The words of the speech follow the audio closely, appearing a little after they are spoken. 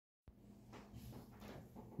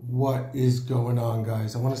What is going on,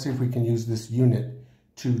 guys? I want to see if we can use this unit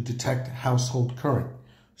to detect household current.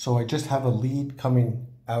 So I just have a lead coming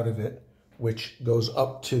out of it, which goes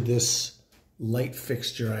up to this light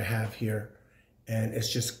fixture I have here, and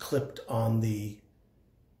it's just clipped on the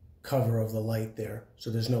cover of the light there. So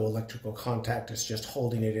there's no electrical contact. It's just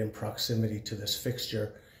holding it in proximity to this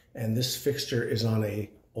fixture. And this fixture is on a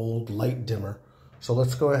old light dimmer. So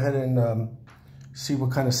let's go ahead and see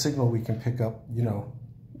what kind of signal we can pick up, you know,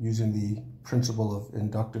 using the principle of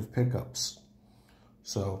inductive pickups.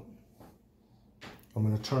 So I'm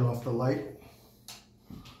going to turn off the light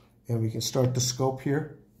and we can start the scope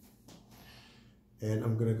here. And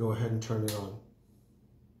I'm going to go ahead and turn it on.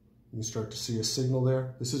 You can start to see a signal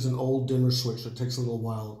there. This is an old dimmer switch, so it takes a little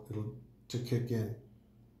while to kick in.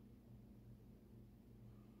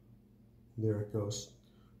 There it goes.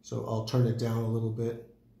 So I'll turn it down a little bit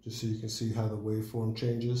just so you can see how the waveform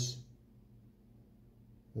changes.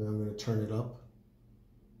 And I'm going to turn it up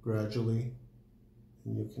gradually,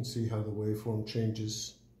 and you can see how the waveform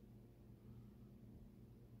changes.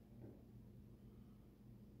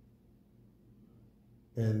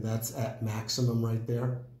 And that's at maximum right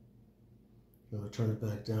there. I'm going to turn it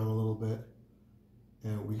back down a little bit,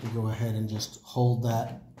 and we can go ahead and just hold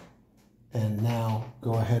that, and now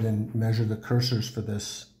go ahead and measure the cursors for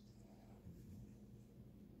this.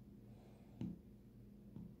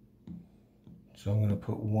 So I'm going to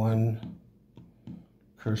put one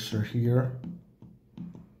cursor here,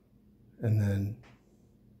 and then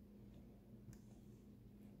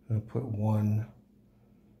I'm going to put one.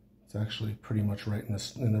 It's actually pretty much right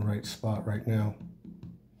in the right spot right now.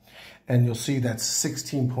 And you'll see that's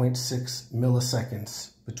 16.6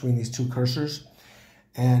 milliseconds between these two cursors.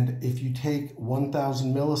 And if you take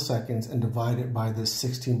 1000 milliseconds and divide it by this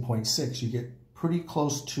 16.6, you get pretty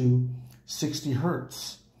close to 60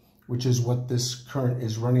 hertz, which is what this current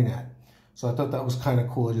is running at. So I thought that was kind of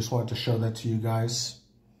cool. I just wanted to show that to you guys.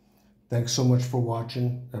 Thanks so much for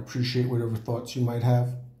watching. I appreciate whatever thoughts you might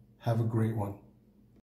have. Have a great one.